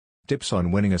Tips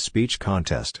on winning a speech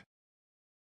contest.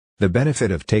 The benefit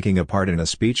of taking a part in a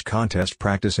speech contest: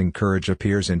 practicing courage,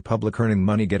 appears in public, earning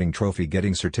money, getting trophy,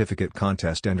 getting certificate,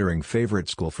 contest, entering favorite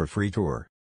school for free tour.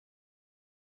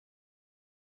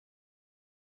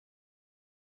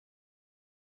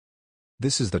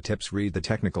 This is the tips. Read the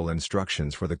technical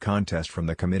instructions for the contest from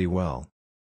the committee well.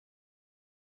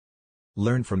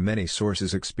 Learn from many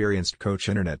sources. Experienced coach.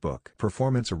 Internet book.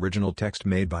 Performance. Original text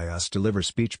made by us. Deliver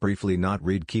speech briefly, not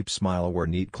read. Keep smile or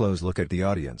neat clothes. Look at the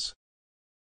audience.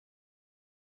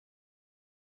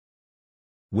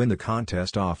 Win the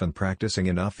contest: often practicing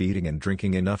enough, eating and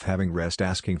drinking enough, having rest,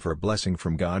 asking for a blessing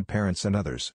from God, parents and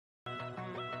others.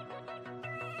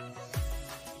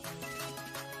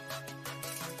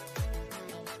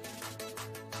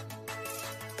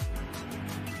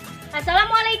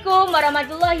 Assalamualaikum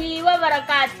warahmatullahi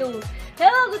wabarakatuh.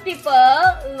 Hello good people,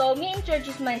 allow me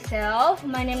introduce myself.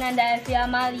 My name is Nanda Evi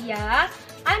Amalia.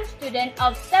 I'm student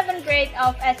of 7th grade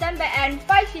of SMPN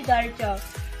 5 Sidoarjo.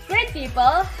 Great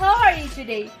people, how are you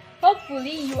today?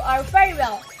 Hopefully you are very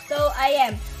well. So I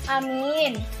am.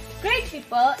 Amin. Great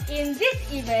people, in this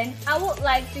event I would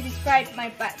like to describe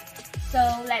my pet. So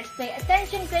let's pay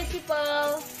attention, great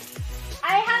people.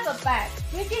 I have a pet,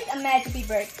 which is a magic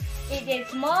bird. It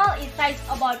is small, its size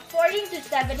about 14 to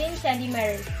 17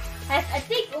 centimeters. Has a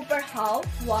thick upper half,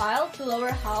 while the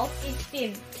lower half is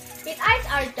thin. Its eyes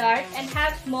are dark and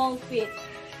have small feet.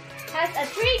 Has a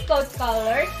three coat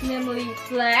colors, namely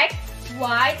black,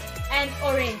 white, and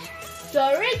orange.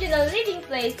 The original living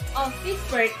place of this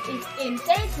bird is in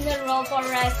dense mineral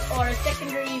forest or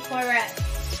secondary forest.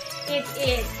 It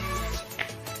is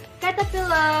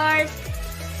caterpillars,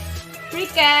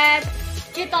 crickets,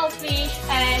 cuttlefish,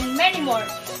 and many more.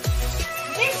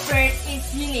 This bird is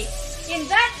unique in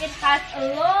that it has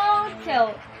a long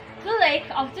tail. The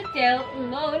length of the tail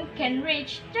alone can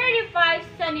reach 35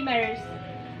 centimeters.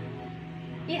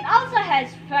 It also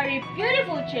has very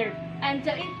beautiful chirp, and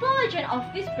the intelligence of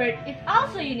this bird is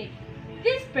also unique.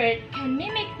 This bird can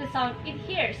mimic the sound it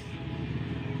hears,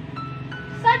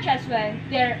 such as when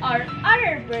there are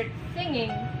other birds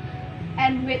singing,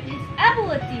 and with his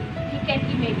ability he can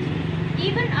imitate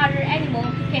even other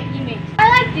animals he can image. I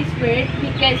like this bird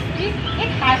because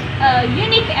it has a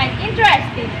unique and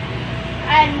interesting,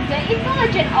 and the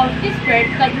intelligence of this bird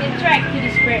got me attracted to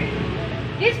this bird.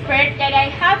 This bird that I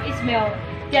have is male.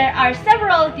 There are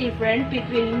several different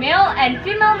between male and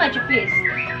female masterpiece.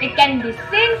 It can be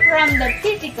seen from the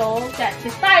physical that the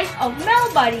size of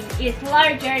male body is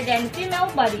larger than female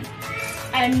body,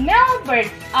 and male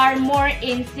birds are more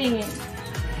in singing.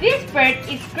 This bird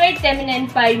is great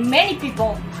dominant by many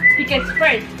people because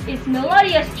first, is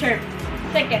melodious chirp.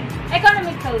 Second,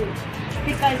 economically,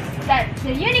 because that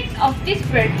the unique of this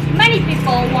bird, many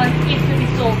people want it to be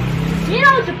sold. You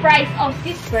know the price of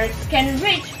this bird can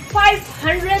reach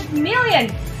 500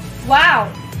 million.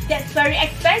 Wow, that's very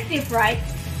expensive, right?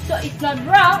 So it's not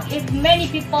wrong if many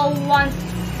people want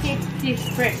this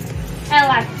bird. And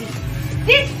lastly,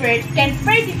 this bird can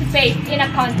participate in a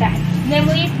contest,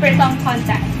 namely per-song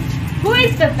contest. Who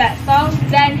is the best song,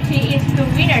 then he is the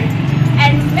winner.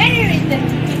 And many reasons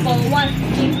people want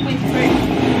this bird.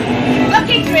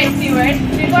 Okay, great viewers,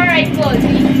 before I close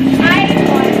it, I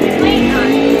want to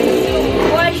remind us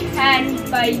to wash hands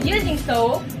by using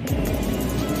soap,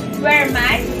 wear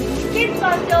mask, keep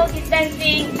social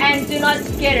distancing, and do not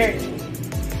gather.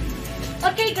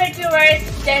 Okay, great viewers,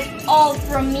 that's all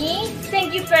from me.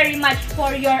 Thank you very much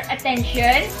for your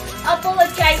attention.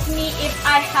 Apologize me if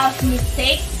I have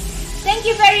mistakes. Thank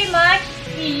you very much.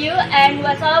 See you and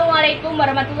wassalamualaikum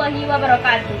warahmatullahi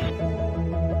wabarakatuh.